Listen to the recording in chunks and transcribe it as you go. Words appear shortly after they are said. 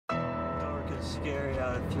was scary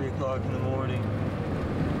out at 3 o'clock in the morning.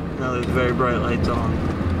 Now there's very bright lights on.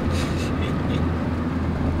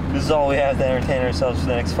 This is all we have to entertain ourselves for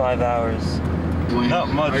the next 5 hours. Not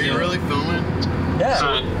much. Are you really filming? Yeah.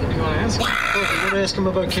 So, what do you want to ask him? Oh, you want to ask him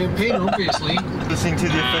about campaign, obviously. Listening to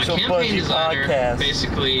the official Bungie podcast.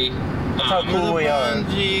 Basically, that's how cool we are.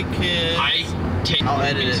 I'll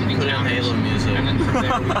edit it and put in Halo music. And then from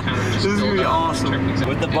there we kind of just this is going to be awesome.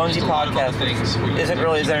 With the Bungie podcast, isn't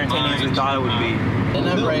really as entertaining as we thought it would be. And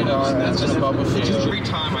I'm right on. That's just bubble shit. Every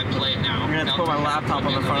time I play it now. I'm going to put my laptop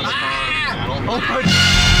on the front of the car. Oh my.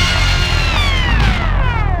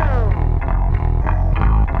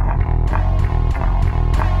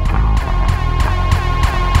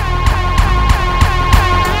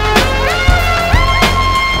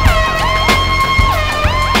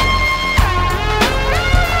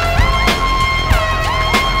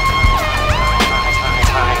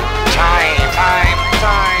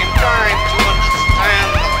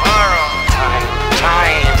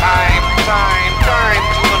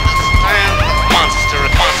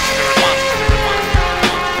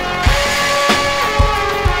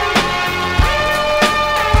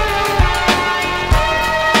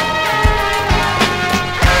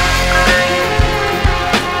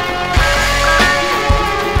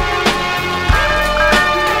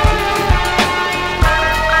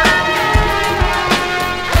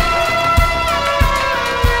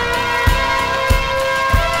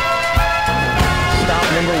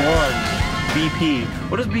 BP.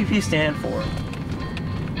 What does BP stand for?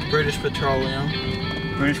 British Petroleum.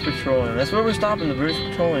 British Petroleum. That's where we're stopping. The British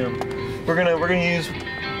Petroleum. We're gonna use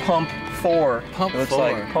pump 4. Pump 4.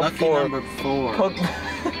 Like. Pump Lucky 4. number 4. The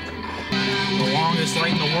longest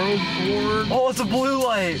light in the world. 4. Oh, it's a blue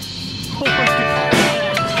light. Oh my God.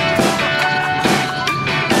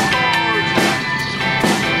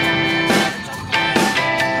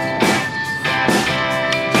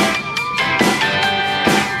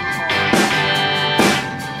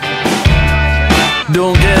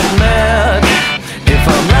 Don't get mad if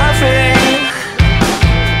I'm laughing.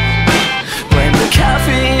 Blame the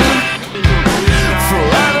caffeine for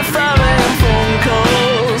all the foreign phone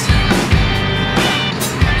calls.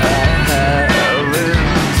 I haven't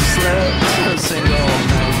slept a single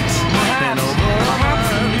night in over a month.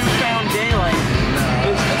 You found daylight.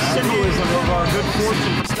 It's a symbolism of our good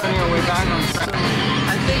fortune for spending our way back on track.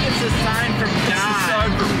 I think it's a sign from God. It's a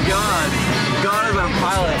sign from God. God is our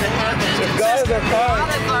pilot. If God is our pilot,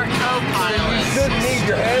 God is our co-pilot. You shouldn't need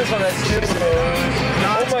your hands on that steering wheel.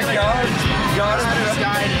 Oh my God. God is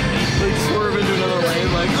guiding me. Like swerve into another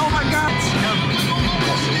lane like, oh my God.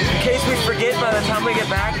 In case we forget by the time we get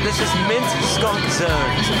back, this is Mint Skunk Zone.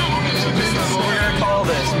 That's what we're going to call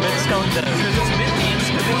this, Mint Skunk Zone.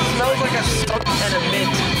 It smells like a skunk and a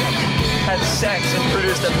mint had sex and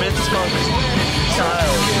produced a mint skunk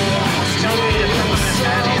child.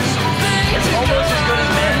 It's almost as good as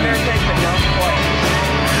Man Bear Cake, but not quite.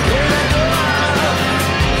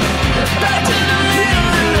 Back to the middle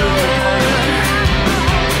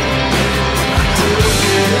to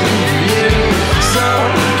give you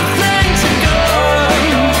something to go.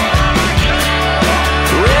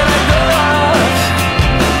 When I go off,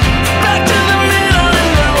 back to the middle of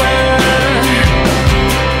nowhere.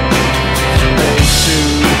 They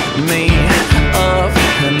shoot me up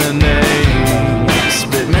and then they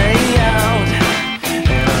spit me out. And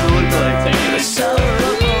I look like they're so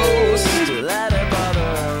close to that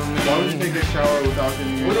bottom. Why would you take a shower without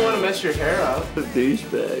getting your... Wouldn't want to mess your hair up. A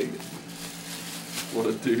douchebag. What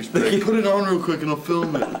a douchebag. Put it on real quick and I'll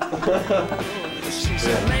film it. She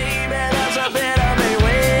said, maybe there's a bit of me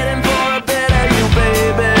waiting for a bit of you,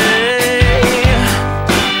 baby.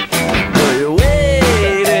 But you're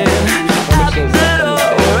waiting at the door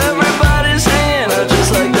where everybody's hanging out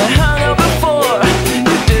just like they hung out before.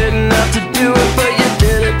 You didn't have to do it, but you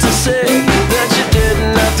did it to say that you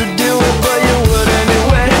didn't have to do it, but you would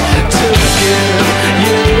anyway. To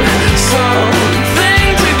give you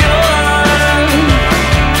something to go on.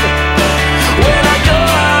 When I go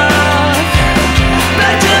off,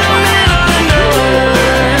 back to the middle.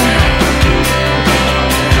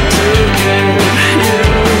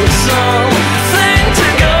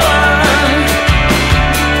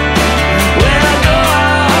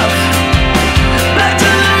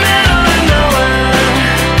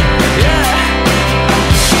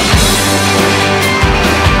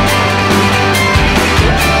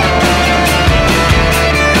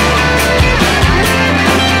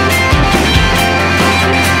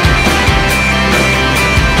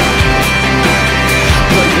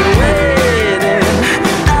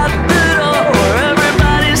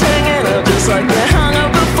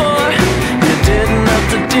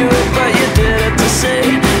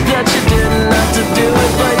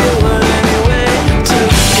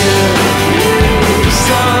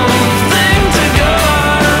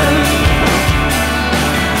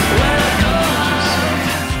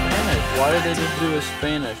 Why did they just do a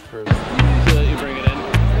Spanish person? So that you bring it in.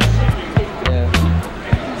 Yeah.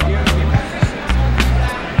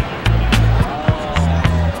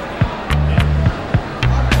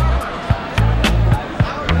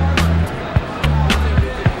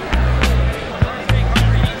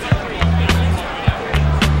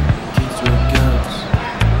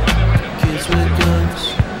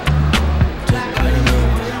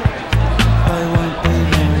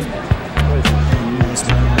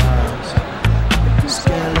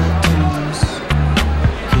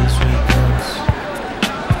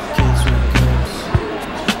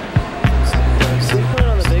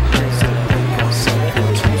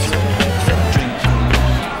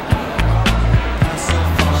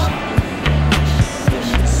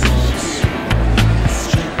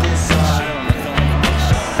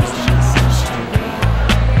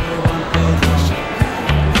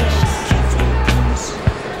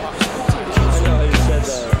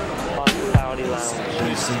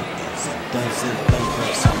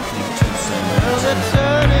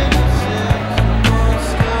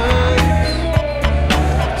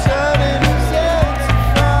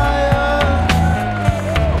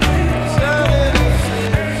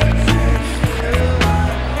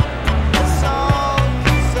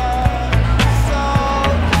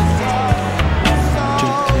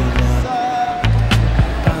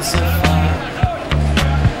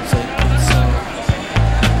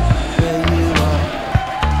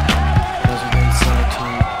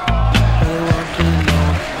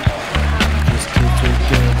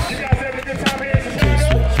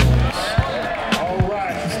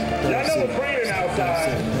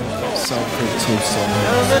 So pretty,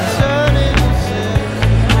 so